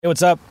Hey,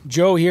 what's up?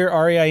 Joe here,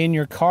 REI in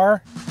your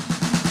car.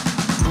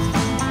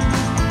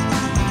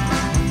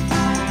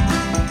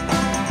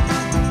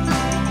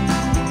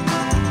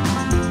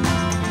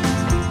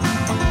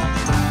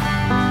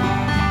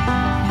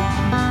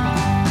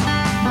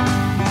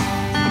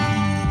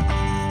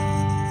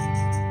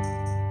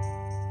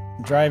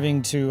 I'm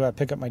driving to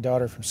pick up my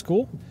daughter from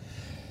school.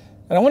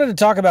 And I wanted to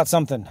talk about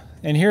something.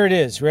 And here it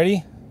is.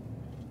 Ready?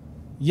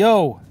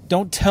 Yo,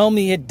 don't tell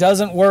me it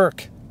doesn't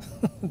work.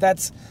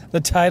 That's the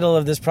title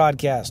of this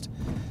podcast.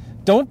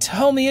 Don't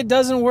tell me it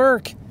doesn't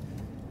work.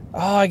 Oh,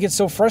 I get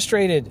so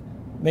frustrated.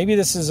 Maybe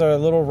this is a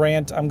little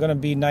rant. I'm going to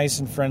be nice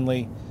and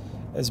friendly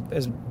as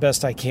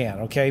best I can,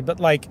 okay? But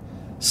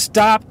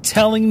stop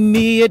telling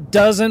me it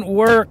doesn't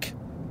work.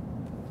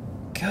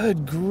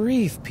 Good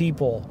grief,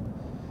 people.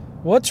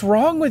 What's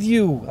wrong with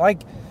you?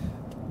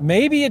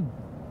 Maybe it...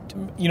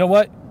 You know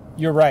what?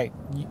 You're right.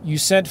 You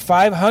sent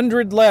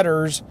 500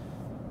 letters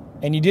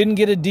and you didn't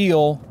get a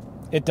deal.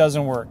 It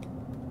doesn't work.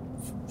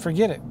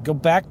 Forget it. Go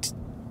back to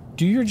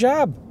do your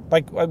job.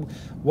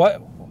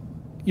 What?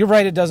 You're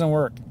right, it doesn't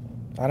work.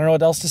 I don't know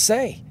what else to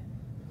say.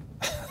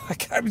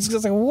 I'm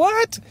just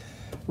what?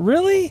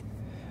 Really?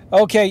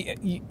 Okay,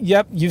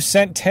 yep, you've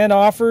sent 10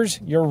 offers.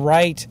 You're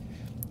right.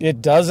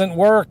 It doesn't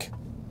work.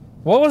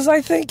 What was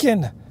I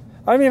thinking?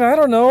 I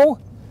don't know.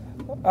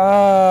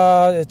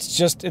 It's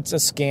a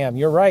scam.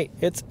 You're right.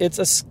 It's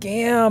a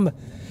scam.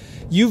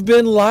 You've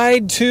been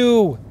lied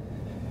to.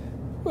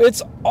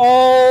 It's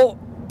all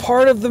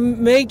part of the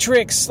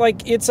matrix.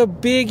 It's a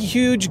big,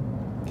 huge,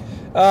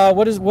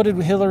 what did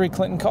Hillary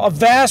Clinton call? A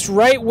vast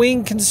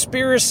right-wing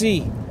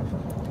conspiracy.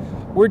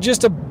 We're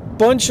just a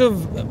bunch of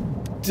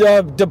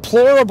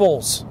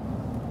deplorables.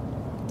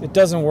 It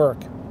doesn't work.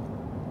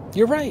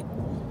 You're right.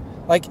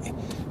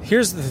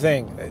 Here's the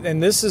thing,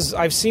 and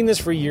I've seen this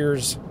for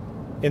years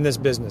in this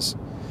business.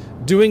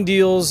 Doing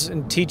deals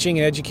and teaching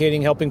and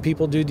educating, helping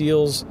people do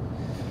deals.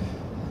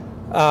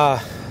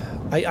 I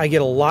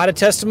get a lot of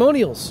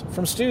testimonials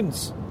from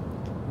students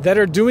that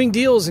are doing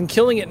deals and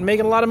killing it and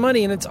making a lot of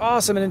money, and it's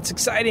awesome and it's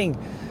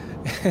exciting.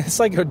 It's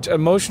like an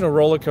emotional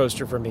roller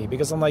coaster for me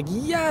because I'm like,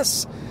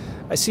 yes,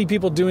 I see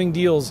people doing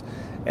deals,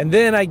 and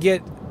then I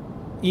get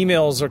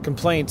emails or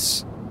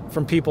complaints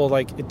from people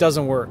it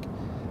doesn't work.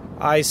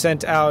 I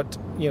sent out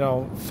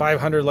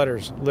 500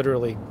 letters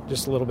literally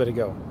just a little bit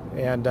ago,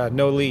 and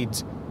no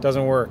leads.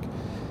 Doesn't work.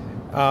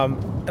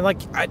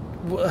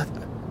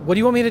 What do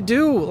you want me to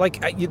do?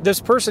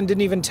 This person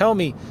didn't even tell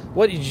me.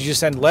 What, did you just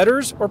send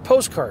letters or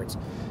postcards?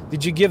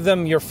 Did you give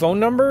them your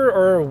phone number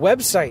or a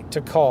website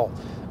to call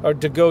or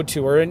to go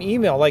to or an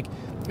email?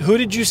 Who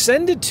did you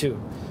send it to?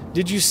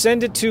 Did you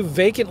send it to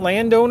vacant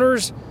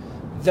landowners,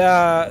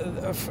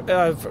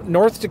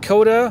 North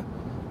Dakota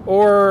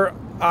or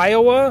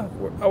Iowa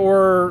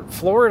or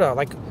Florida?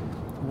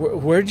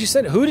 Where did you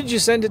send it? Who did you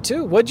send it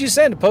to? What did you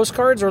send?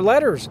 Postcards or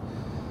letters?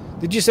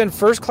 Did you send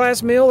first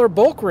class mail or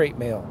bulk rate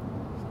mail?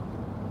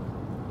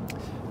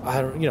 I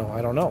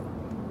don't know.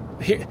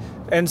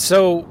 And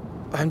so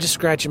I'm just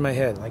scratching my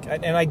head.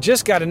 And I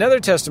just got another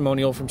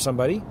testimonial from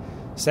somebody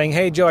saying,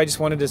 "Hey, Joe, I just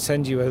wanted to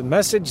send you a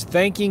message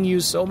thanking you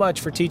so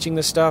much for teaching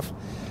this stuff.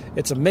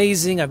 It's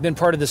amazing. I've been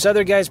part of this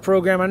other guy's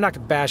program." I'm not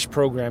going to bash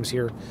programs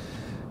here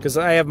because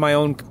I have my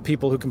own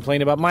people who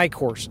complain about my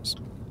courses.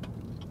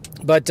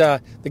 But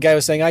the guy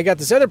was saying, "I got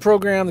this other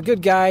program, the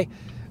good guy,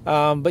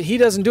 but he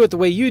doesn't do it the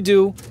way you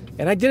do.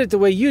 And I did it the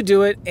way you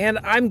do it, and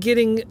I'm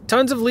getting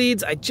tons of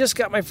leads. I just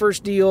got my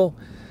first deal.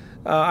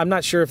 I'm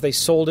not sure if they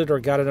sold it or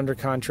got it under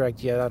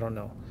contract yet. I don't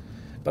know.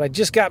 But I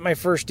just got my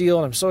first deal,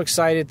 and I'm so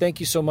excited. Thank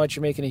you so much.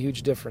 You're making a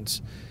huge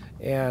difference."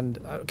 And,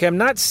 okay, I'm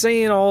not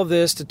saying all of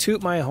this to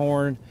toot my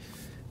horn,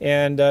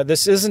 and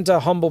this isn't a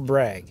humble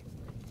brag.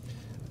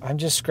 I'm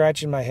just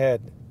scratching my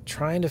head,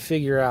 trying to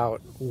figure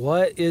out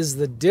what is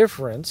the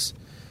difference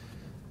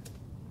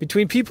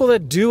between people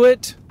that do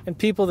it and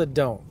people that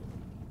don't.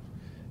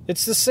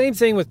 It's the same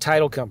thing with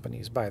title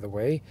companies, by the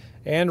way,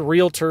 and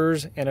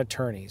realtors and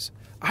attorneys.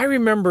 I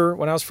remember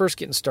when I was first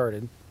getting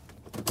started,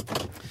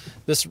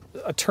 this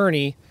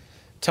attorney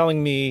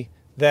telling me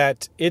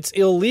that it's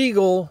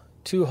illegal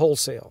to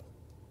wholesale.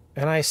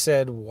 And I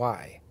said,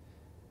 why?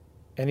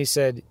 And he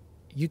said,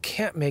 you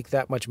can't make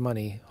that much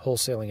money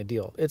wholesaling a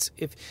deal. It's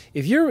if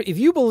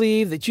you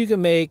believe that you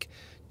can make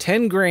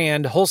 10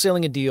 grand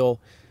wholesaling a deal,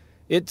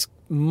 it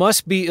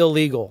must be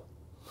illegal.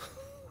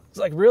 It's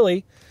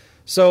really?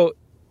 So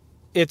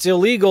it's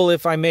illegal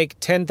if I make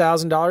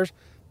 $10,000,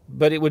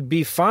 but it would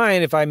be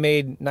fine if I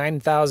made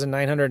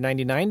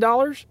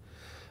 $9,999?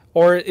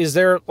 Or is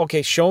there,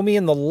 show me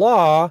in the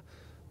law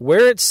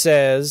where it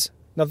says,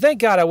 now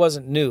thank God I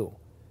wasn't new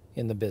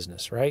in the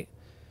business, right?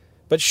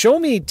 But show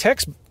me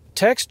text,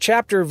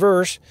 chapter,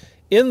 verse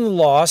in the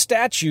law,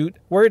 statute,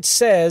 where it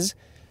says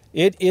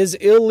it is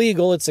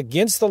illegal, it's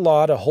against the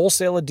law to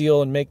wholesale a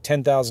deal and make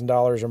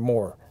 $10,000 or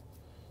more.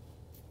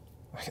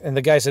 And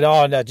the guy said,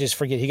 oh, no, just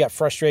forget. He got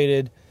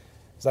frustrated.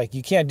 It's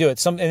you can't do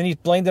it. And then he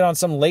blamed it on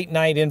some late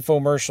night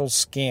infomercial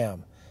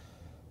scam.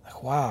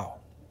 Wow.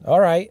 All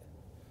right.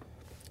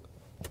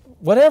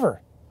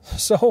 Whatever.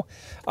 So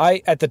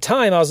at the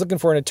time, I was looking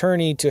for an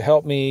attorney to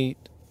help me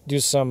do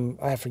some,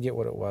 I forget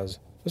what it was.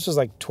 This was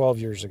like 12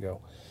 years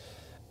ago.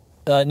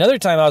 Another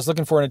time, I was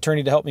looking for an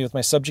attorney to help me with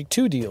my Subject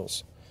 2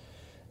 deals.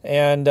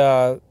 And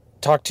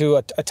talked to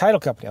a title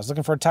company. I was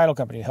looking for a title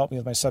company to help me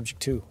with my Subject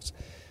 2s.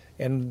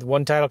 And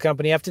one title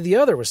company after the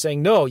other was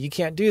saying, no, you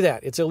can't do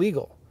that. It's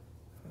illegal.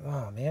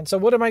 Oh, man. So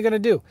what am I going to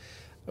do?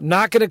 I'm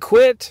not going to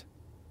quit.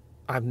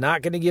 I'm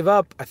not going to give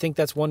up. I think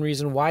that's one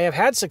reason why I've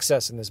had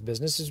success in this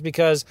business is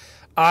because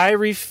I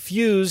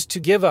refuse to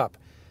give up.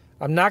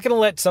 I'm not going to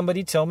let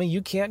somebody tell me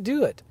you can't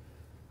do it.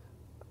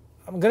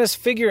 I'm going to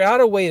figure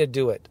out a way to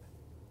do it.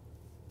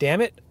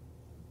 Damn it.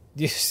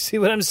 Do you see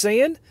what I'm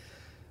saying?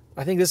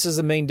 I think this is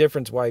the main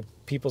difference why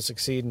people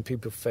succeed and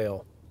people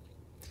fail.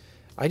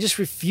 I just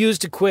refuse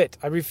to quit.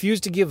 I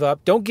refuse to give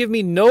up. Don't give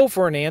me no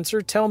for an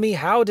answer. Tell me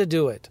how to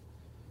do it.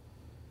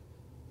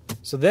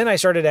 So then I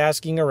started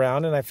asking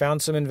around, and I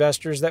found some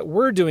investors that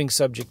were doing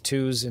Subject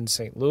 2s in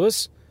St.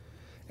 Louis.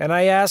 And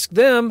I asked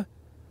them,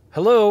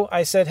 hello,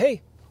 I said,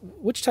 hey,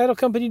 which title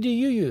company do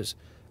you use?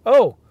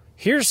 Oh,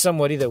 here's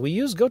somebody that we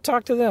use. Go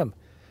talk to them.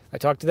 I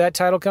talked to that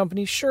title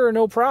company. Sure,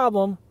 no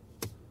problem.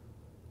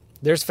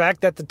 There's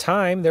fact at the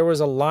time there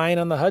was a line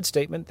on the HUD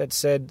statement that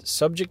said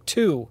Subject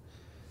 2.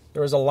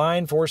 There was a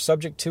line for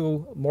Subject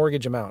 2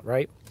 mortgage amount,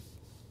 right?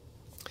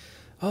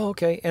 Oh,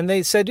 okay. And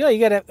they said,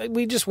 yeah,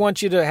 we just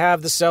want you to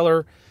have the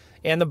seller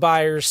and the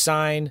buyers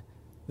sign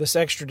this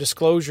extra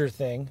disclosure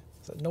thing.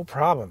 I said, no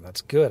problem.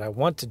 That's good. I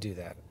want to do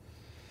that.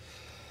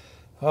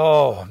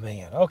 Oh,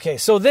 man. Okay.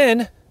 So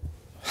then,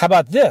 how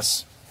about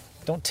this?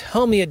 Don't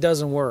tell me it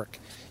doesn't work.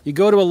 You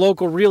go to a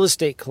local real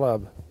estate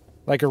club,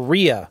 like a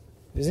REI.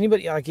 Does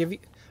anybody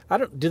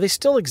do they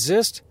still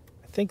exist?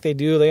 I think they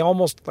do. They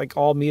almost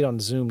all meet on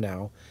Zoom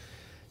now.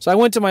 So I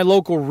went to my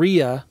local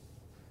REIA,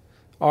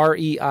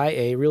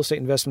 REIA, Real Estate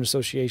Investment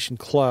Association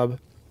Club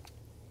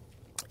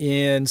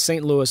in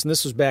St. Louis, and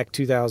this was back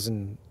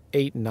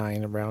 2008 and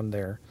 9, around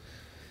there.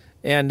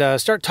 And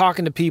start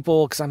talking to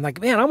people because I'm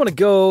like, man, I'm going to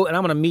go and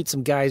I'm going to meet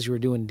some guys who are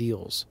doing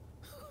deals.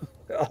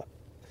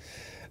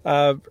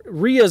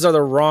 REIAs are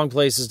the wrong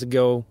places to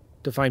go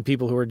to find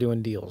people who are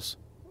doing deals.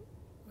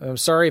 I'm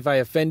sorry if I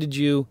offended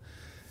you,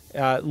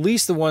 at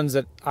least the ones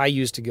that I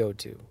used to go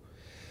to.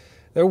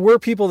 There were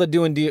people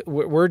that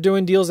were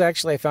doing deals,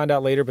 actually, I found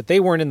out later, but they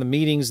weren't in the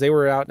meetings. They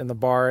were out in the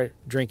bar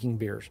drinking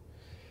beers.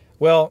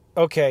 Well,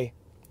 okay,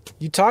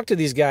 you talk to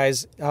these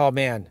guys. Oh,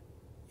 man,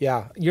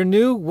 yeah, you're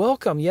new?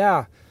 Welcome,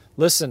 yeah.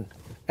 Listen,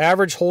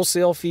 average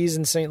wholesale fees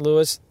in St.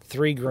 Louis,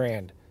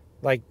 $3,000.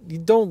 You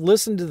don't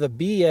listen to the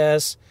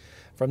BS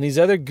from these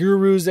other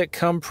gurus that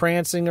come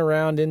prancing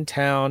around in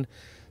town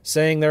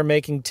saying they're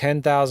making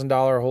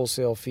 $10,000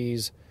 wholesale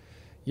fees.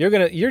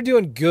 You're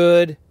doing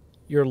good.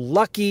 You're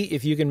lucky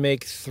if you can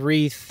make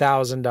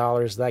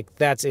 $3,000.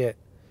 That's it.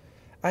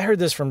 I heard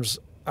this from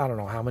I don't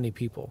know how many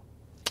people.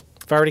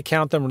 If I were to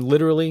count them,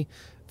 literally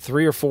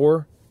 3 or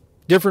 4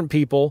 different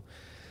people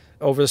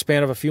over the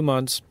span of a few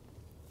months,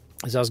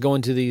 as I was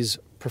going to these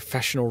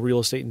professional real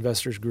estate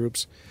investors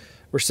groups,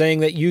 were saying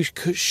that you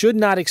should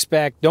not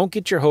expect, don't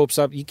get your hopes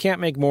up, you can't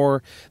make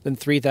more than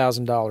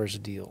 $3,000 a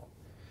deal.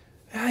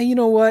 You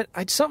know what?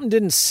 Something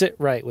didn't sit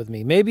right with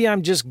me. Maybe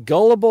I'm just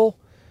gullible.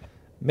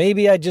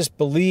 Maybe I just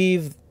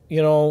believe,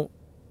 too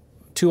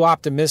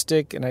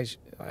optimistic, and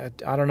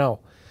I don't know.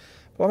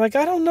 But I'm like,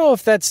 I don't know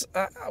if that's,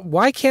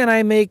 why can't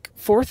I make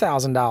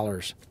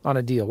 $4,000 on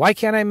a deal? Why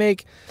can't I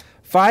make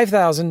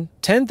 $5,000,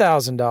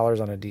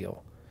 $10,000 on a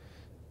deal?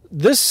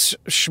 This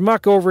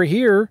schmuck over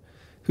here,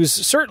 who's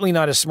certainly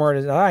not as smart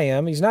as I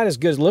am, he's not as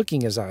good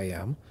looking as I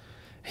am,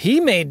 he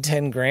made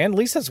 $10,000. At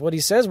least that's what he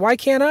says. Why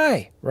can't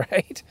I?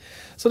 Right?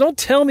 So don't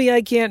tell me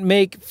I can't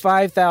make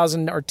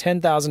 $5,000 or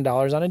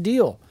 $10,000 on a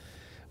deal.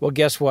 Well,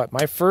 guess what?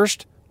 My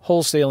first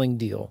wholesaling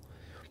deal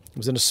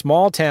was in a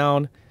small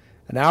town,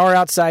 an hour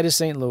outside of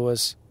St.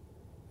 Louis,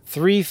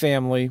 3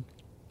 family.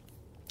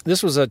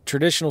 This was a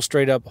traditional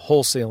straight up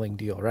wholesaling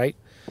deal, right?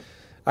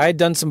 I had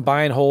done some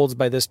buy and holds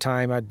by this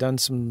time. I'd done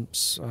some,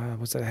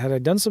 had I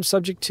done some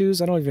Subject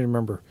 2s? I don't even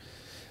remember.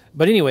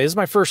 But anyway, this is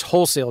my first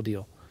wholesale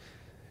deal.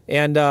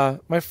 And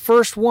my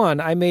first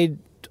one, I made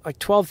like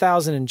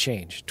 $12,000 and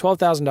change,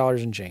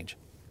 $12,000 and change.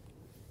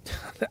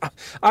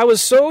 I was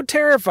so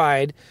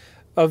terrified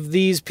of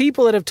these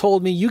people that have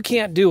told me you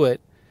can't do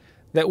it,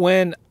 that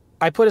when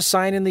I put a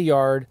sign in the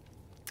yard,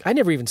 I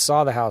never even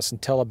saw the house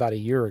until about a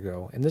year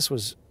ago. And this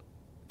was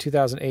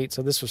 2008,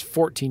 so this was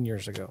 14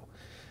 years ago.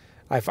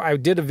 I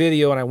did a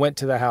video and I went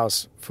to the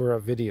house for a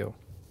video.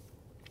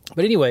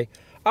 But anyway,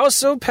 I was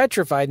so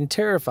petrified and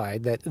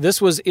terrified that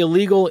this was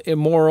illegal,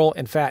 immoral,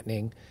 and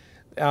fattening.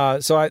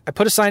 So I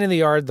put a sign in the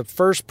yard. The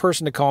first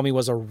person to call me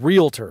was a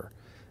realtor.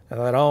 I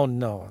thought, oh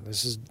no,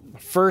 this is the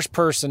first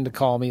person to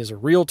call me is a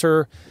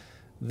realtor.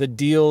 The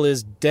deal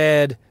is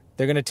dead.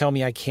 They're going to tell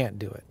me I can't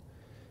do it.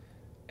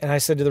 And I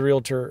said to the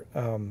realtor,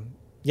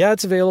 yeah,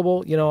 it's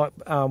available.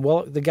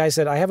 Well, the guy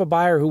said, I have a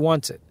buyer who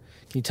wants it.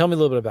 Can you tell me a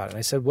little bit about it? And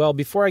I said, well,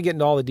 before I get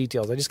into all the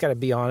details, I just got to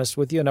be honest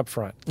with you and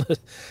upfront. And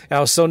I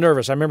was so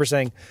nervous. I remember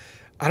saying,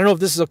 I don't know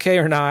if this is okay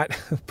or not,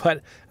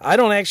 but I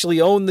don't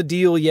actually own the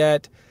deal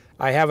yet.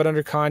 I have it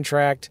under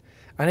contract.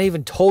 And I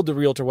even told the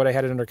realtor what I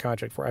had it under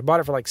contract for. I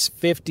bought it for like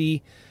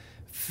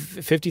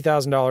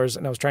 $50,000,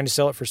 and I was trying to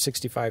sell it for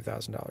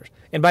 $65,000.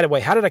 And by the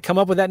way, how did I come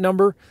up with that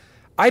number?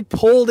 I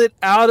pulled it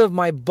out of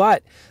my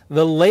butt.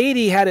 The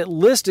lady had it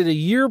listed a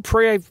year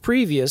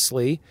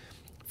previously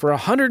for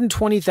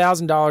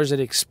 $120,000. It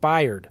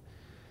expired.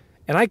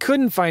 And I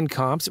couldn't find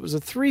comps. It was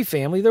a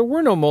 3-family. There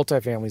were no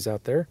multifamilies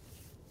out there.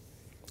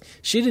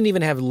 She didn't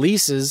even have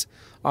leases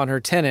on her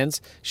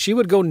tenants. She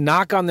would go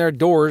knock on their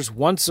doors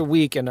once a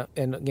week and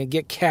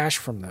get cash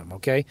from them,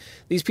 okay?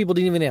 These people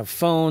didn't even have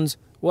phones.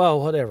 Well,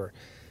 whatever.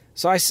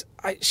 So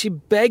she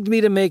begged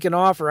me to make an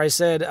offer. I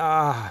said,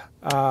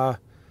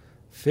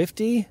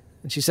 50?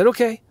 And she said,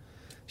 okay.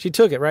 She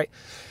took it, right?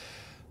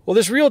 Well,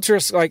 this realtor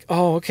is like,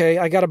 oh, okay,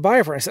 I got a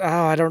buyer for it. I said,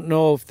 I don't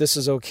know if this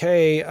is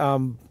okay,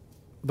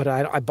 but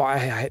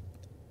I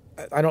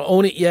don't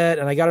own it yet,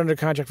 and I got it under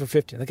contract for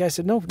 50. And the guy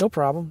said, no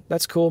problem.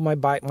 That's cool. My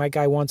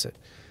guy wants it.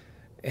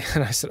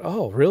 And I said,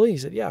 oh, really? He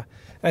said, yeah.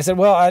 And I said,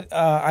 well,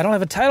 I don't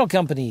have a title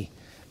company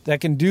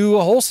that can do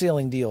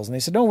wholesaling deals. And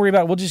they said, don't worry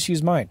about it. We'll just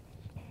use mine.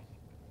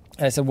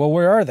 And I said, well,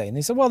 where are they? And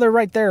they said, well, they're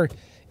right there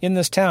in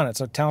this town.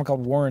 It's a town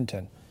called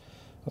Warrenton.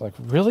 I was like,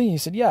 really? He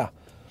said, yeah.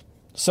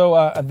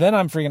 So then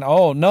I'm freaking,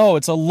 oh, no,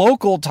 it's a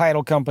local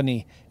title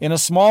company in a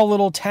small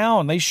little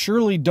town. They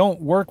surely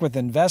don't work with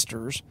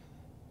investors.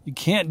 You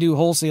can't do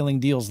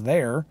wholesaling deals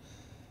there.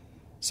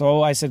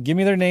 So I said, give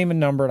me their name and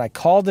number. And I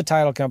called the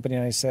title company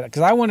and I said,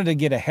 because I wanted to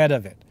get ahead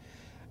of it.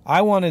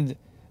 I wanted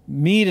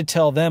me to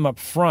tell them up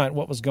front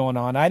what was going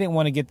on. I didn't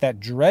want to get that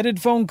dreaded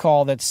phone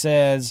call that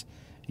says,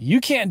 you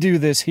can't do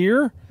this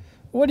here.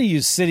 What are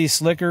you, city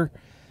slicker,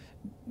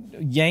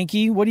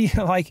 Yankee? What do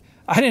you like?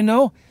 I didn't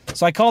know.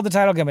 So I called the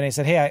title company. I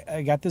said, hey,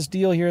 I got this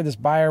deal here. This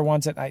buyer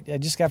wants it. I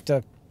just have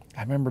to,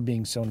 I remember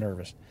being so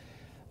nervous.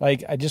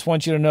 Like, I just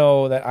want you to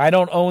know that I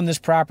don't own this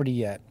property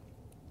yet.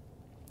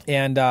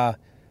 And I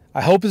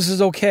hope this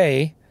is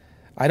okay.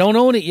 I don't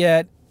own it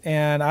yet,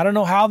 and I don't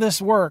know how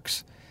this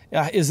works.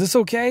 Is this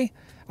okay?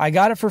 I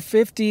got it for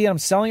 50. I'm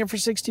selling it for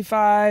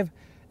 65.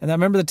 And I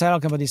remember the title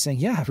company saying,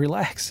 yeah,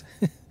 relax.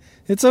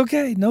 It's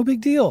okay. No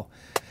big deal.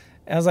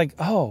 And I was like,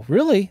 oh,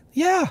 really?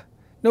 Yeah,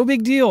 no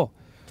big deal.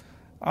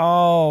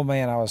 Oh,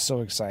 man, I was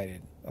so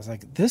excited. I was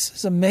like, this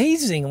is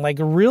amazing. Like,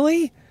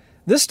 really?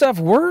 This stuff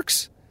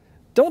works?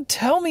 Don't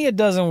tell me it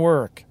doesn't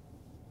work.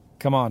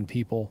 Come on,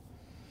 people.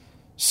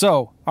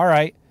 So, all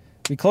right.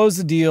 We closed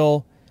the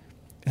deal.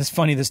 It's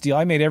funny, this deal.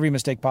 I made every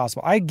mistake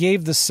possible. I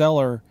gave the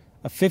seller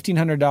a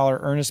 $1,500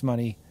 earnest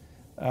money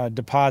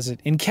deposit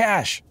in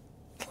cash.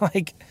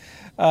 Like,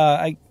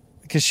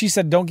 because she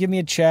said, don't give me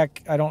a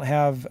check. I don't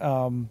have,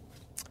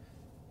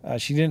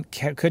 she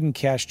couldn't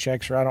cash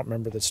checks, or I don't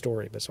remember the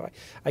story. But so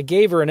I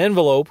gave her an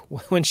envelope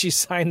when she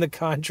signed the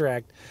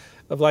contract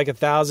of like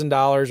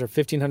 $1,000 or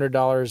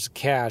 $1,500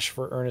 cash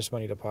for earnest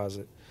money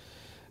deposit.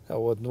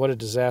 What a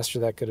disaster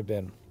that could have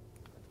been.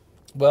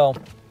 Well,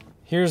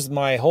 here's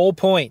my whole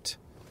point.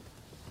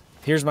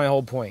 Here's my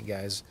whole point,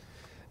 guys.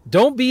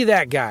 Don't be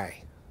that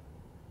guy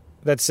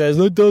that says,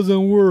 that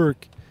doesn't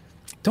work.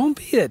 Don't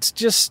be it.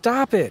 Just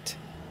stop it.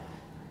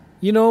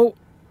 You know,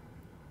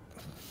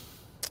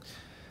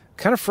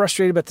 kind of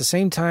frustrated, but at the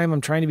same time,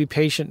 I'm trying to be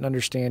patient and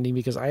understanding,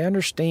 because I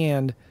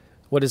understand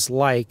what it's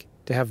like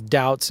to have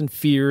doubts and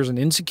fears and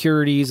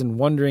insecurities and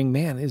wondering,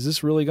 man, is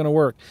this really going to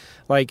work?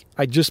 Like,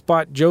 I just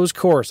bought Joe's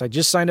course. I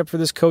just signed up for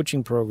this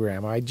coaching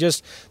program. I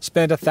just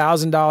spent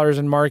 $1,000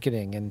 in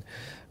marketing, and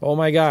oh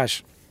my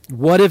gosh,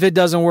 what if it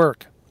doesn't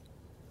work?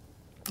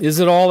 Is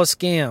it all a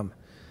scam?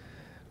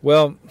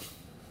 Well,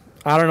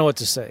 I don't know what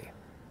to say.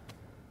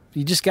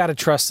 You just got to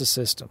trust the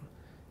system.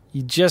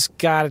 You just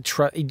got to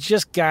trust. You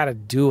just got to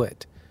do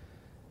it.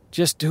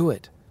 Just do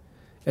it.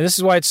 And this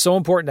is why it's so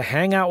important to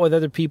hang out with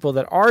other people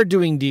that are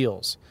doing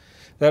deals,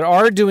 that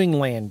are doing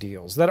land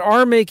deals, that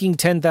are making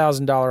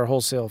 $10,000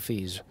 wholesale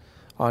fees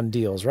on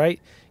deals, right?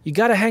 You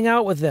got to hang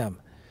out with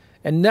them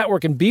and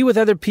network and be with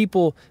other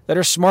people that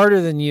are smarter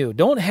than you.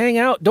 Don't hang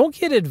out. Don't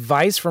get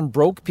advice from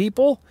broke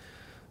people.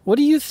 What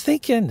are you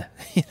thinking?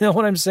 You know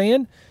what I'm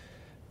saying?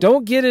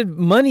 Don't get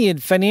money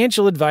and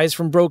financial advice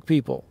from broke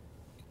people.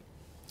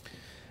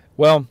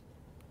 Well,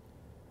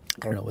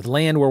 I don't know. With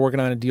land, we're working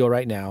on a deal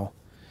right now.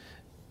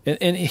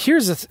 And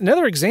here's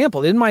another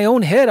example. In my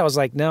own head, I was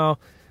like, no,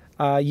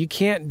 you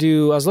can't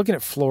do... I was looking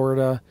at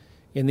Florida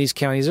in these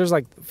counties.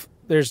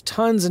 There's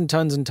tons and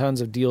tons and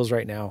tons of deals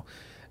right now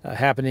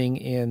happening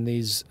in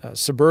these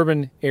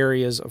suburban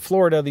areas of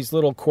Florida, these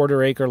little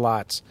quarter-acre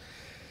lots.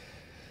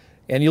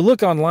 And you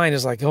look online,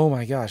 it's like, oh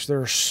my gosh,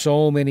 there are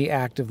so many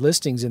active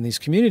listings in these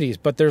communities,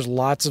 but there's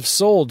lots of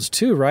solds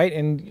too, right?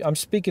 And I'm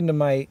speaking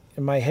to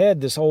in my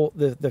head, this whole,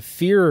 the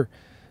fear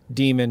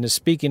demon is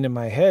speaking to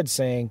my head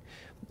saying,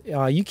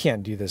 you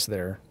can't do this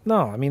there.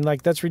 No, I mean,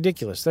 like, that's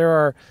ridiculous. There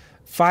are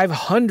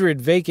 500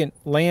 vacant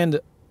land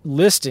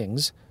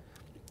listings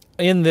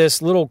in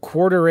this little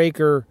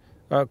quarter-acre,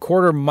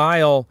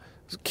 quarter-mile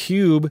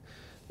cube,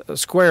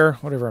 square,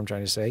 whatever I'm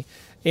trying to say.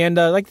 And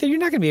you're not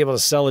going to be able to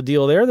sell a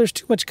deal there. There's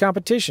too much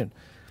competition.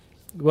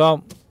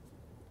 Well,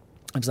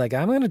 I was like,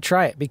 I'm going to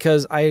try it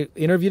because I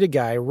interviewed a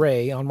guy,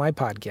 REI, on my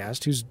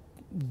podcast who's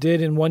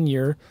did in 1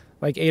 year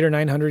like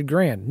 $800,000 or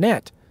 $900,000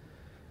 net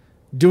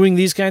doing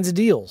these kinds of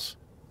deals.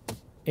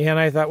 And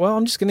I thought, well,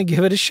 I'm just going to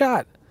give it a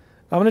shot.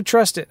 I'm going to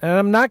trust it. And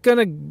I'm not going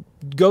to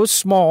go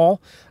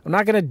small. I'm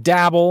not going to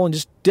dabble and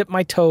just dip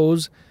my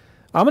toes.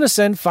 I'm going to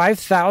send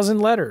 5,000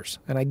 letters.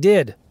 And I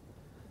did.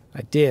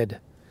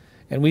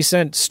 And we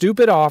sent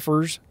stupid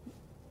offers,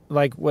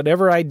 like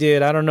whatever I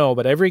did, I don't know.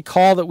 But every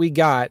call that we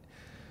got,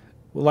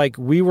 like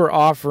we were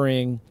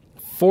offering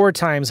 4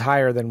 times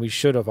higher than we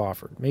should have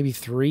offered. Maybe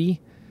 3.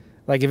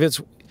 Like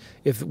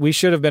if we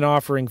should have been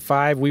offering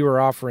 5, we were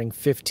offering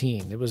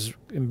 15. It was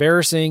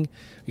embarrassing.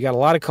 We got a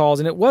lot of calls,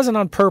 and it wasn't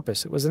on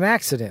purpose. It was an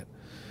accident.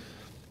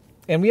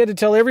 And we had to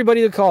tell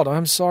everybody that called,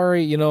 I'm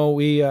sorry,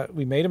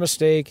 we made a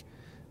mistake,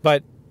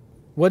 but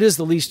what is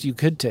the least you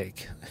could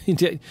take?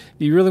 Do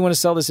you really want to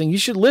sell this thing? You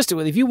should list it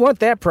with, if you want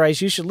that price,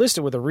 you should list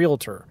it with a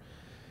realtor,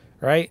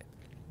 right?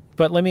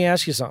 But let me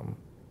ask you something.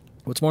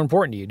 What's more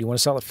important to you? Do you want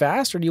to sell it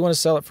fast or do you want to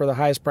sell it for the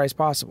highest price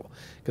possible?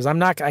 Because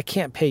I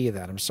can't pay you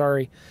that. I'm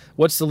sorry.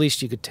 What's the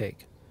least you could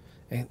take?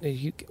 And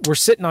we're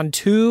sitting on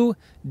 2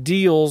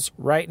 deals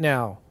right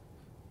now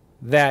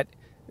that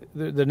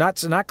they're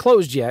not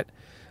closed yet.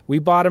 We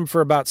bought them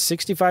for about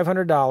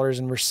 $6,500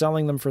 and we're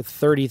selling them for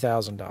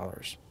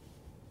 $30,000.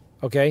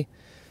 Okay?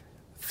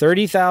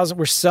 $30,000.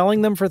 We're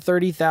selling them for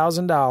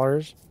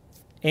 $30,000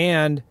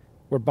 and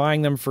we're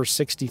buying them for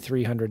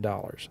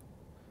 $6,300.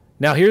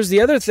 Now here's the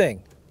other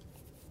thing.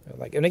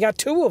 And they got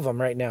 2 of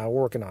them right now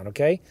working on,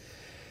 okay?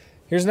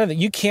 Here's another.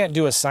 You can't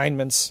do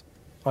assignments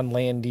on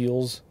land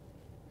deals.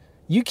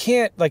 You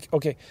can't, get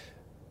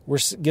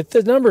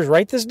the numbers,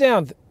 write this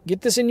down,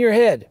 get this in your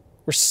head.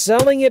 We're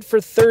selling it for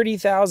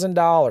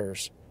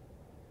 $30,000,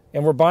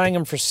 and we're buying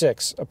them for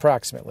 $6,000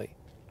 approximately.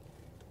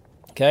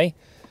 Okay?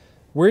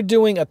 We're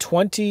doing a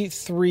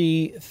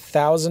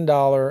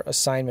 $23,000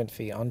 assignment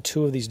fee on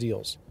 2 of these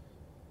deals.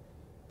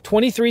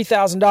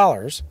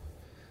 $23,000,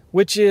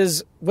 which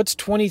is, what's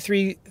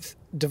 23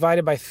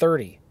 divided by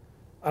 30?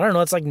 I don't know,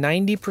 it's like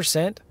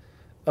 90%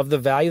 of the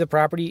value of the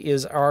property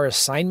is our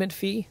assignment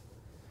fee.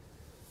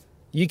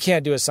 You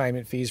can't do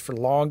assignment fees for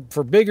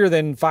bigger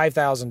than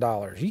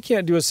 $5,000. You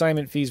can't do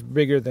assignment fees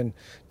bigger than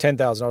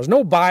 $10,000.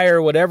 No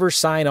buyer would ever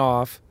sign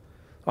off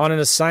on an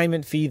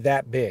assignment fee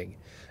that big.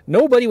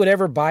 Nobody would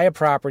ever buy a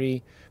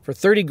property for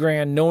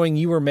 $30,000 knowing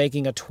you were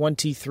making a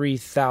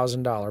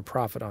 $23,000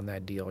 profit on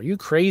that deal. Are you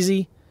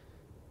crazy?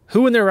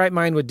 Who in their right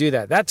mind would do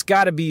that? That's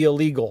got to be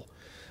illegal.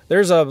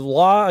 There's a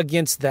law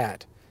against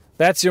that.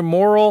 That's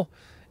immoral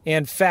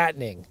and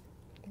fattening.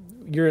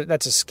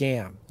 That's a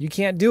scam. You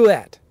can't do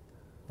that.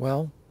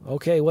 Well,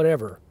 okay,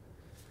 whatever.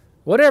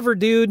 Whatever,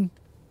 dude.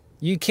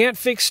 You can't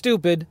fix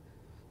stupid,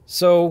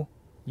 so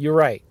you're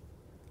right.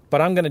 But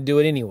I'm going to do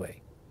it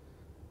anyway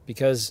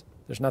because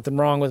there's nothing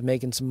wrong with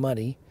making some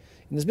money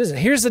in this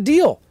business. Here's the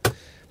deal.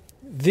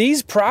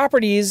 These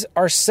properties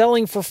are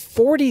selling for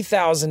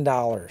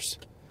 $40,000.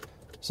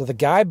 So the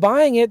guy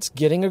buying it's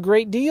getting a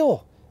great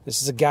deal.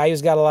 This is a guy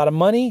who's got a lot of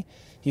money.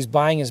 He's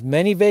buying as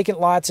many vacant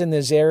lots in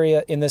this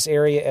area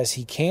as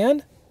he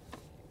can.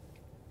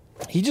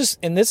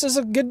 And this is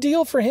a good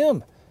deal for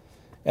him.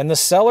 And the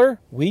seller,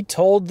 we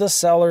told the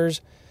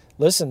sellers,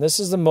 listen, this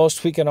is the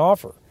most we can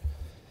offer.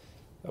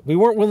 We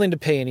weren't willing to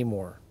pay any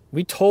more.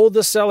 We told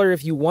the seller,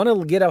 if you want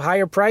to get a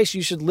higher price,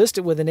 you should list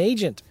it with an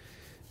agent.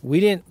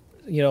 We didn't,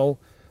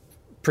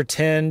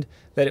 pretend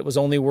that it was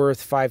only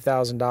worth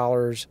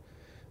 $5,000.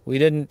 We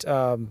didn't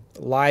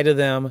lie to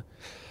them.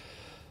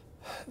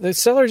 The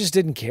seller just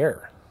didn't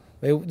care.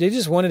 They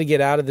just wanted to get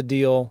out of the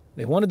deal.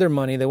 They wanted their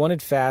money. They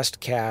wanted fast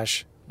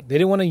cash. They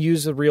didn't want to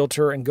use the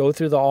realtor and go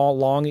through the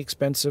long,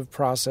 expensive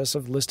process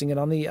of listing it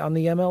on the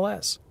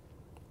MLS.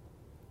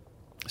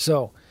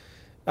 So,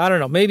 I don't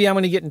know. Maybe I'm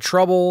going to get in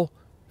trouble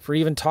for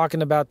even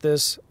talking about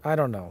this. I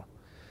don't know.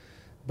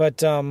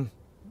 But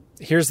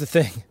here's the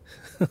thing.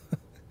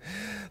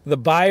 The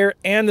buyer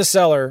and the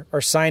seller are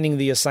signing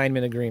the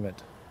assignment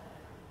agreement.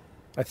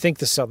 I think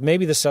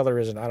maybe the seller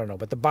isn't, I don't know,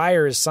 but the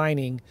buyer is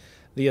signing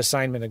the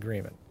assignment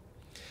agreement.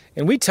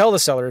 And we tell the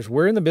sellers,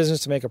 we're in the business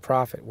to make a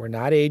profit. We're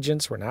not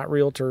agents. We're not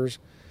realtors.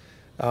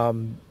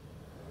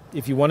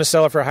 If you want to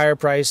sell it for a higher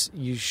price,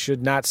 you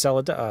should not sell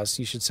it to us.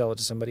 You should sell it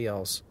to somebody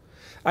else.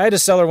 I had a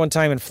seller one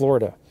time in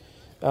Florida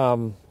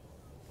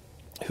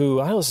who,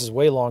 I know this is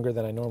way longer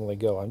than I normally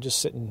go. I'm just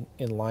sitting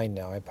in line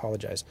now. I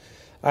apologize.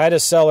 I had a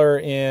seller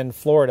in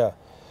Florida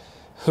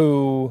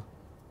who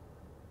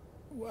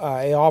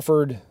I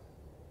offered,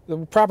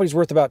 the property's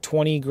worth about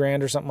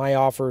 $20,000 or something. I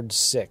offered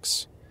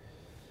 $6,000.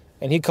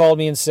 And he called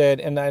me and said,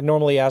 and I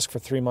normally ask for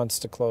 3 months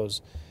to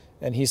close.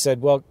 And he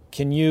said, well,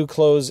 can you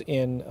close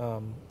in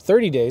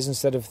 30 days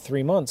instead of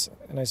 3 months?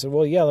 And I said,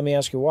 well, yeah, let me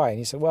ask you why. And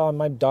he said, well,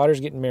 my daughter's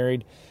getting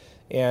married,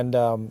 and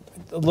a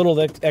little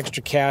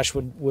extra cash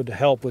would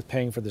help with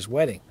paying for this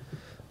wedding.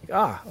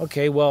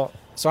 Okay, well,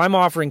 so I'm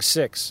offering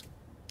 $6,000,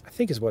 I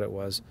think is what it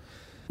was.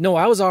 No,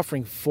 I was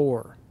offering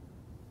 $4,000.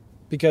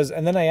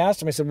 and then I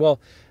asked him, I said, well,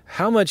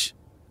 how much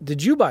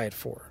did you buy it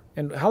for?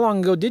 And how long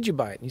ago did you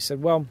buy it? And he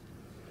said, well,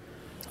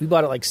 we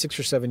bought it like 6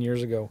 or 7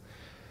 years ago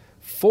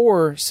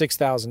for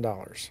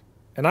 $6,000.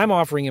 And I'm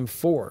offering him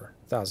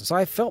 $4,000. So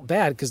I felt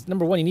bad because,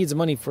 number one, he needs the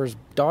money for his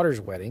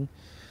daughter's wedding.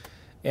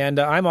 And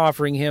I'm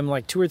offering him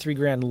like $2,000 or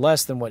 $3,000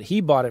 less than what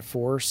he bought it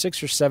for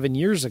 6 or 7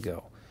 years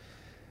ago.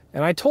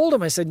 And I told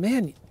him, I said,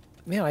 man,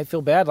 I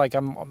feel bad. Like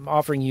I'm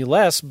offering you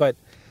less, but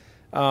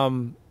why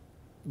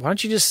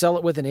don't you just sell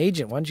it with an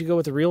agent? Why don't you go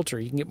with a realtor?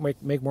 You can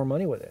make more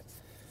money with it.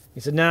 He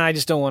said, nah, I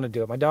just don't want to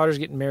do it. My daughter's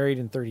getting married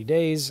in 30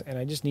 days, and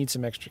I just need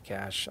some extra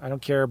cash. I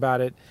don't care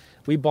about it.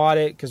 We bought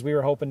it because we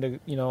were hoping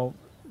to,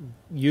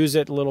 use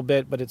it a little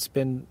bit, but it's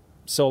been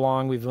so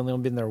long. We've only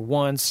been there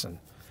once, and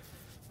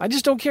I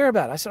just don't care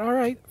about it. I said, all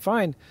right,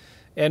 fine.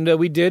 And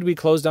we did. We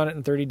closed on it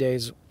in 30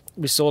 days.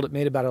 We sold it,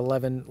 made about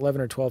 $11,000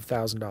 or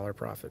 $12,000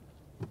 profit.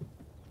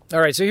 All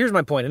right, so here's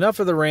my point. Enough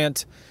of the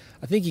rant.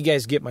 I think you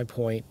guys get my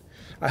point.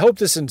 I hope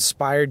this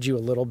inspired you a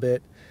little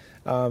bit,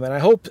 and I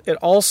hope it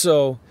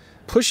also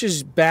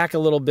pushes back a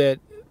little bit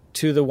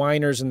to the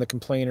whiners and the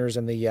complainers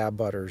and the yeah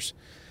butters.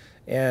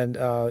 And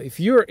if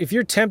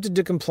you're tempted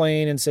to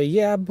complain and say,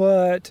 yeah,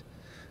 but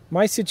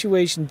my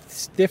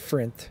situation's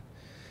different,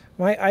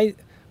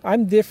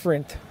 I'm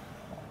different,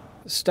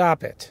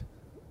 stop it.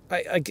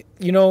 I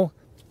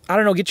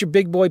don't know, get your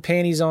big boy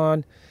panties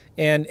on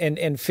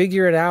and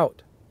figure it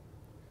out.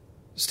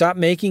 Stop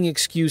making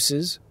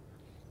excuses,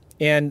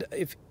 and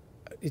if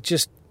it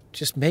just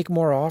make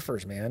more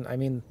offers, man. I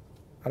mean,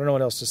 I don't know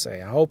what else to say.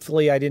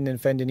 Hopefully I didn't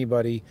offend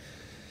anybody.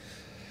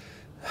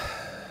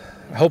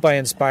 I hope I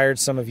inspired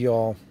some of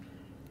y'all.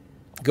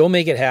 Go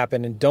make it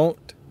happen, and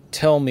don't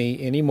tell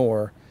me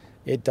anymore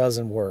it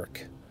doesn't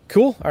work.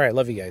 Cool? All right,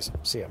 love you guys.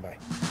 See ya. Bye.